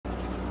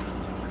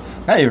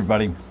Hey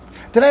everybody.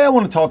 Today I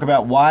want to talk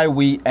about why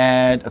we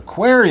add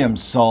aquarium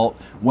salt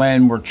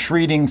when we're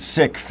treating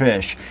sick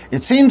fish.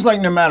 It seems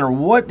like no matter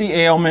what the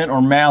ailment or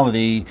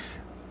malady,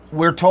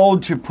 we're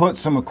told to put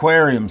some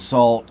aquarium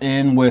salt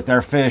in with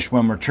our fish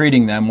when we're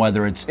treating them,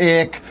 whether it's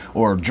ick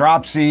or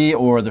dropsy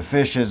or the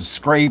fish has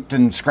scraped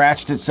and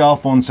scratched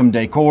itself on some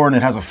decor and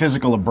it has a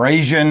physical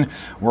abrasion.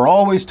 We're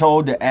always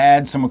told to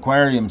add some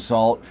aquarium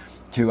salt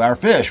to our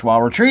fish while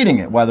we're treating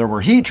it. Whether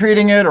we're heat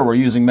treating it or we're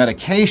using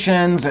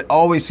medications, it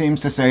always seems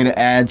to say to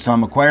add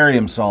some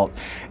aquarium salt.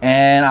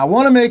 And I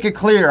want to make it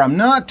clear, I'm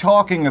not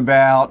talking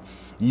about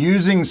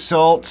using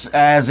salts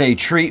as a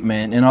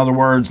treatment, in other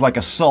words, like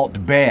a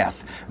salt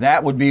bath.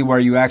 That would be where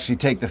you actually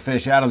take the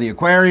fish out of the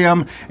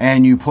aquarium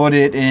and you put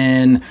it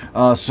in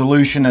a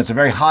solution that's a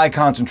very high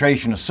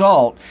concentration of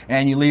salt,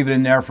 and you leave it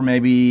in there for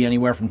maybe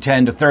anywhere from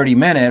 10 to 30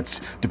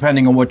 minutes,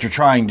 depending on what you're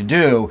trying to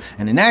do.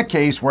 And in that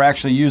case, we're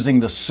actually using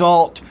the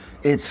salt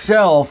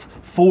itself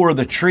for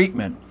the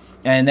treatment,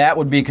 and that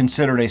would be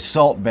considered a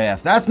salt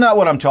bath. That's not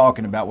what I'm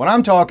talking about. What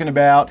I'm talking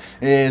about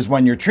is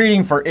when you're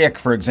treating for ick,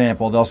 for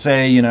example, they'll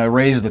say, you know,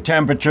 raise the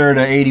temperature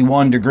to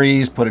 81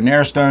 degrees, put an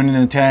air stone in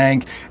the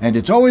tank, and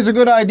it's always a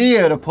good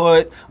idea to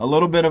put a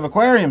little bit of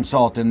aquarium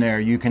salt in there.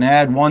 You can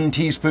add 1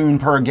 teaspoon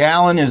per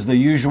gallon is the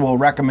usual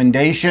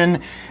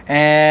recommendation,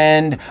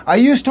 and I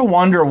used to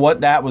wonder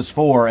what that was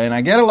for, and I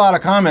get a lot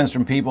of comments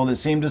from people that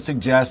seem to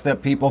suggest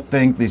that people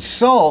think the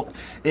salt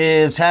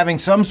is having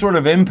some sort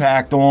of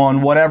impact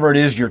on whatever it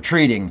is you're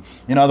treating.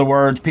 In other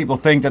words, people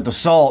think that the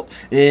salt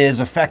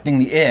is affecting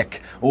the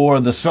ick, or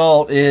the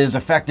salt is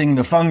affecting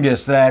the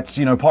fungus that's,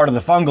 you know, part of the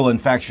fungal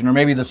infection, or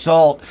maybe the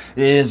salt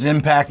is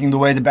impacting the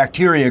way the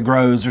bacteria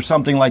grows or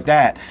something like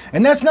that.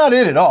 And that's not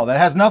it at all. That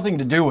has nothing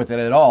to do with it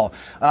at all.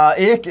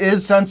 Ick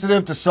is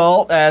sensitive to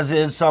salt, as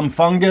is some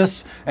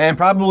fungus and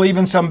probably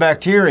even some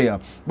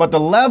bacteria. But the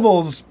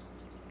levels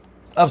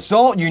of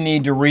salt you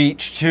need to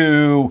reach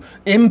to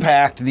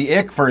impact the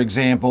ick, for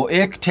example,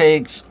 ick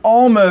takes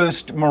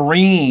almost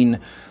marine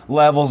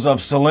levels of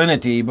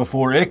salinity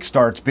before ick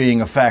starts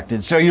being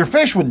affected. So your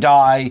fish would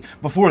die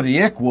before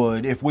the ick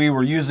would if we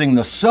were using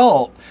the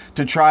salt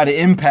to try to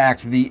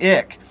impact the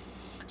ick.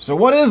 So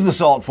what is the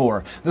salt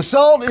for? The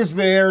salt is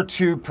there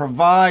to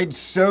provide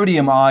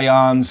sodium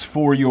ions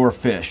for your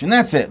fish, and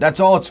that's it.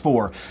 That's all it's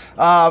for.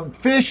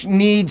 Fish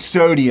need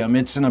sodium.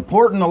 It's an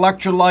important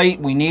electrolyte.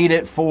 We need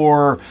it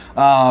for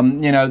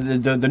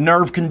the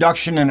nerve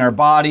conduction in our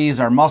bodies.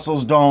 Our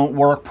muscles don't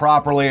work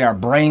properly. Our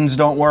brains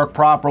don't work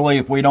properly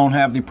if we don't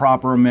have the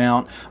proper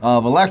amount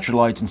of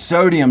electrolytes. And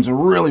sodium's a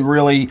really,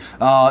 really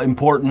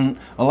important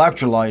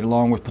electrolyte,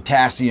 along with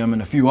potassium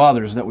and a few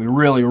others that we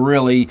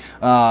really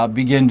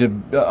begin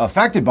to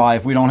affected by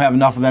if we don't have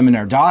enough of them in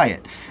our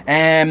diet.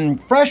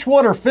 And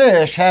freshwater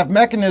fish have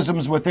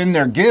mechanisms within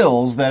their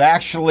gills that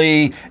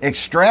actually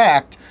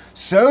extract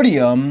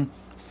sodium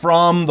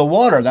from the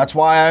water. That's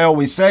why I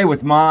always say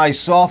with my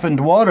softened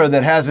water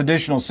that has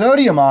additional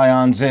sodium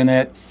ions in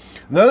it,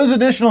 those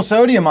additional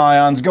sodium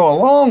ions go a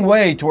long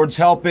way towards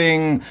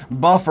helping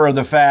buffer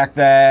the fact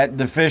that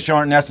the fish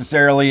aren't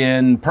necessarily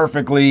in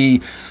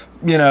perfectly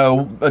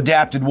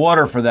adapted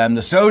water for them.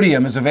 The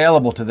sodium is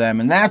available to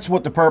them, and that's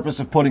what the purpose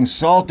of putting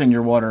salt in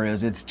your water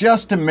is. It's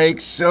just to make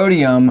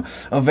sodium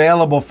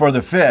available for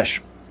the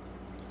fish.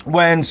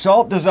 When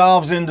salt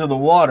dissolves into the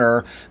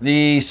water,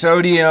 the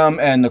sodium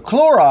and the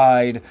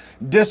chloride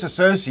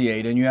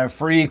disassociate, and you have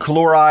free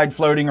chloride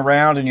floating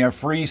around and you have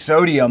free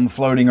sodium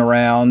floating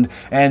around,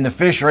 and the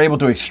fish are able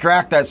to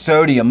extract that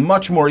sodium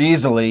much more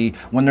easily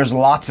when there's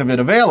lots of it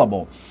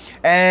available.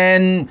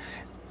 And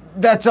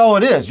that's all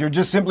it is. You're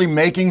just simply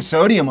making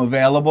sodium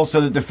available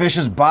so that the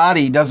fish's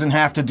body doesn't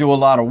have to do a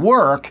lot of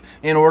work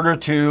in order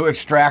to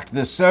extract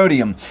this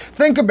sodium.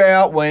 Think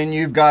about when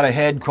you've got a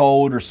head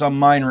cold or some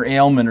minor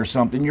ailment or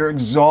something. You're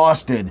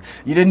exhausted.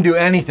 You didn't do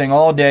anything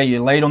all day.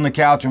 You laid on the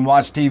couch and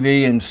watched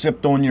TV and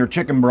sipped on your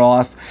chicken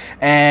broth,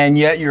 and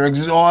yet you're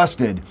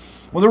exhausted.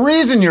 Well, the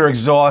reason you're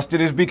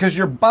exhausted is because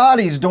your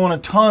body's doing a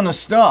ton of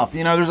stuff.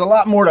 You know, there's a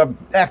lot more to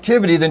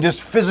activity than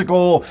just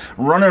physical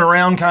running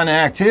around kind of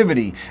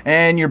activity.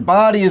 And your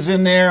body is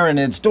in there and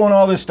it's doing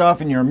all this stuff,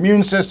 and your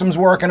immune system's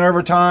working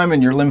overtime,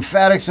 and your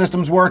lymphatic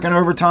system's working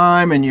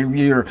overtime, and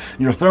your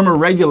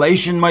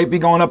thermoregulation might be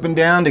going up and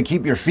down to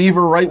keep your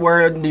fever right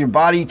where your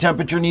body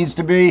temperature needs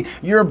to be.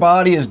 Your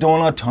body is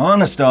doing a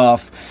ton of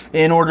stuff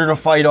in order to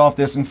fight off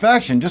this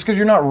infection. Just because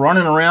you're not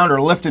running around or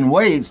lifting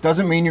weights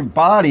doesn't mean your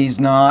body's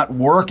not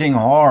working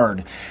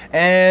hard,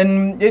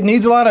 and it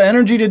needs a lot of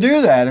energy to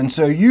do that. And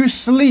so you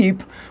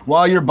sleep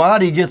while your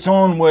body gets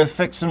on with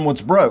fixing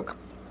what's broke.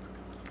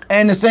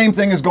 And the same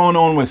thing is going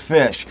on with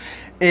fish.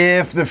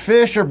 If the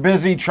fish are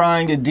busy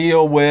trying to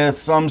deal with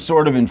some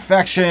sort of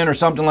infection or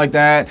something like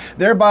that,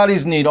 their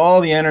bodies need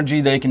all the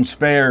energy they can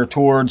spare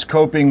towards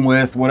coping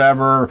with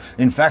whatever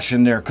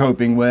infection they're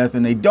coping with,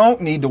 and they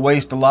don't need to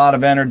waste a lot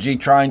of energy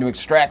trying to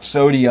extract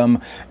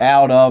sodium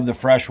out of the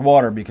fresh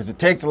water, because it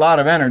takes a lot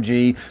of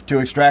energy to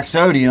extract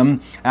sodium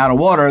out of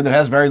water that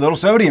has very little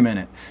sodium in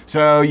it.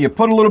 So you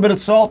put a little bit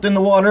of salt in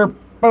the water,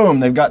 boom,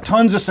 they've got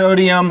tons of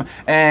sodium,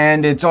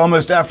 and it's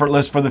almost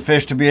effortless for the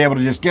fish to be able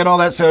to just get all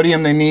that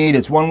sodium they need.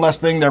 It's one less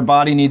thing their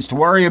body needs to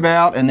worry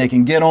about, and they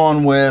can get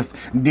on with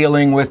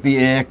dealing with the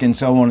ick and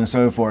so on and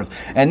so forth.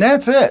 And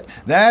that's it.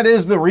 That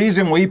is the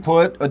reason we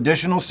put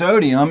additional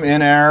sodium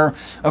in our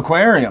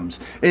aquariums.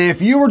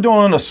 If you were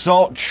doing a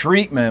salt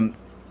treatment,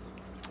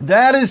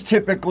 that is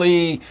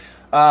typically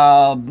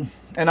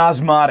an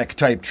osmotic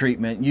type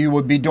treatment. You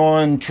would be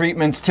doing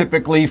treatments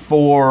typically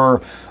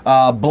for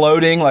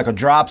bloating, like a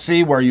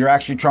dropsy, where you're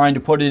actually trying to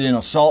put it in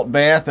a salt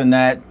bath, and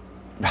that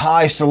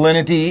high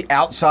salinity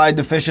outside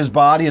the fish's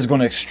body is going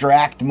to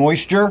extract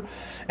moisture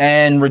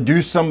and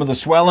reduce some of the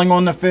swelling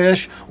on the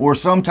fish. Or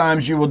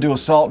sometimes you will do a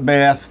salt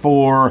bath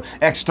for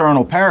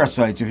external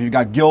parasites. If you've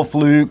got gill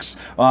flukes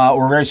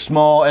or very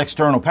small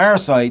external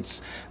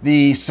parasites,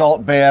 the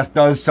salt bath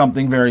does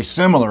something very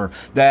similar.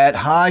 That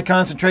high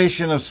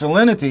concentration of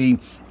salinity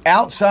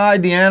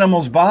outside the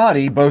animal's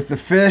body, both the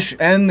fish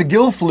and the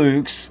gill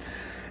flukes,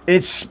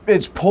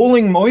 it's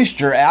pulling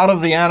moisture out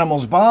of the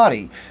animal's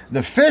body.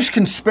 The fish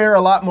can spare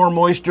a lot more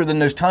moisture than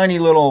those tiny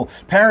little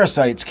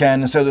parasites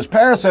can, and so those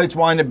parasites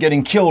wind up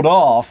getting killed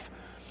off,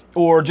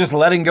 or just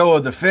letting go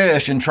of the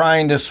fish and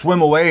trying to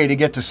swim away to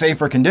get to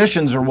safer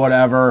conditions or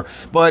whatever,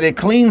 but it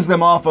cleans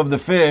them off of the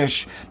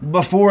fish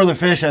before the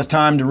fish has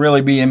time to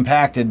really be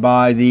impacted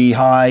by the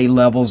high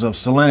levels of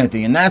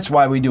salinity, and that's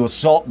why we do a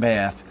salt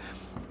bath.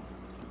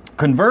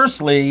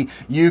 Conversely,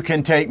 you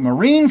can take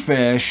marine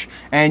fish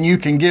and you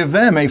can give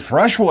them a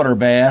freshwater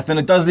bath, and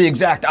it does the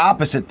exact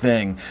opposite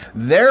thing.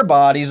 Their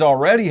bodies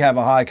already have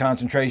a high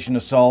concentration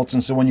of salts,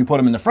 and so when you put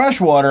them in the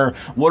freshwater,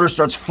 water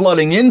starts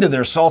flooding into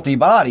their salty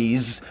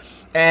bodies,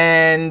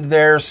 and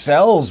their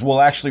cells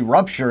will actually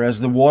rupture as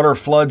the water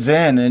floods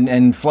in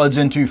and floods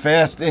in too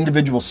fast.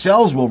 Individual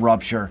cells will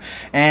rupture.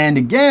 And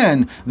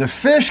again, the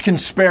fish can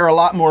spare a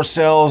lot more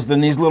cells than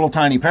these little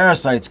tiny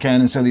parasites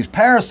can, and so these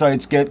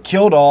parasites get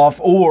killed off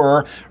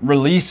or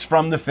released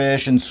from the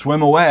fish and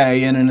swim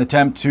away in an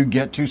attempt to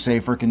get to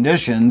safer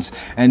conditions.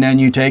 And then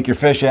you take your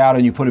fish out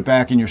and you put it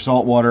back in your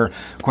saltwater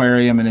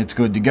aquarium, and it's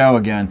good to go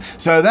again.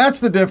 So that's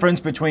the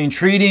difference between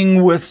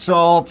treating with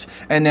salt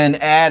and then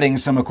adding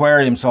some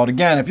aquarium salt.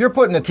 Again, if you're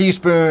putting a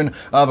teaspoon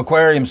of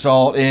aquarium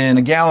salt in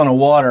a gallon of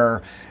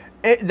water,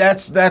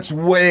 that's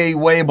way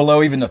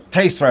below even the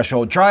taste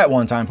threshold. Try it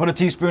one time. Put a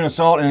teaspoon of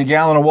salt in a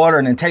gallon of water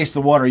and then taste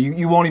the water.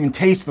 You won't even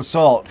taste the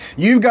salt.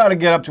 You've got to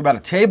get up to about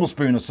a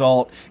tablespoon of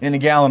salt in a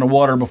gallon of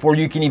water before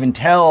you can even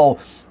tell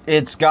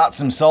it's got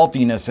some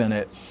saltiness in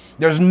it.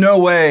 There's no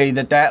way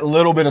that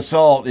little bit of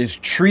salt is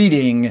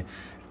treating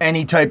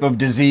any type of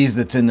disease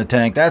that's in the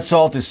tank. That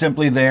salt is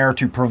simply there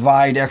to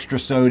provide extra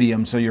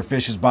sodium so your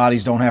fish's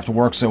bodies don't have to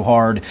work so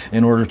hard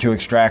in order to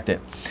extract it.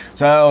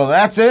 So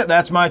that's it.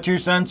 That's my 2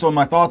 cents on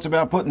my thoughts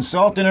about putting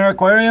salt in our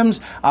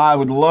aquariums. I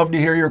would love to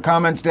hear your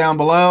comments down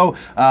below.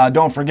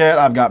 Don't forget,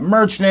 I've got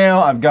merch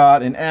now. I've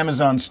got an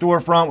Amazon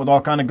storefront with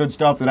all kind of good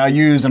stuff that I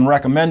use and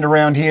recommend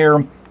around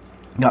here.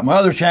 Got my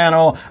other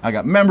channel. I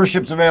got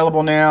memberships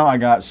available now. I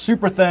got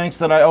super thanks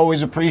that I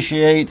always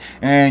appreciate,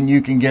 and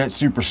you can get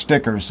super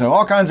stickers. So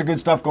all kinds of good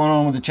stuff going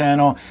on with the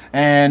channel.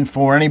 And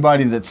for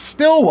anybody that's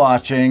still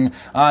watching,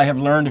 I have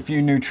learned a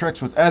few new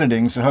tricks with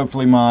editing, so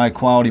hopefully my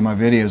quality of my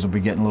videos will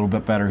be getting a little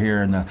bit better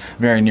here in the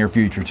very near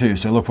future too.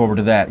 So look forward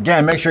to that.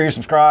 Again, make sure you're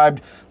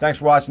subscribed. Thanks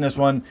for watching this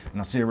one,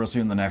 and I'll see you real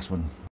soon in the next one.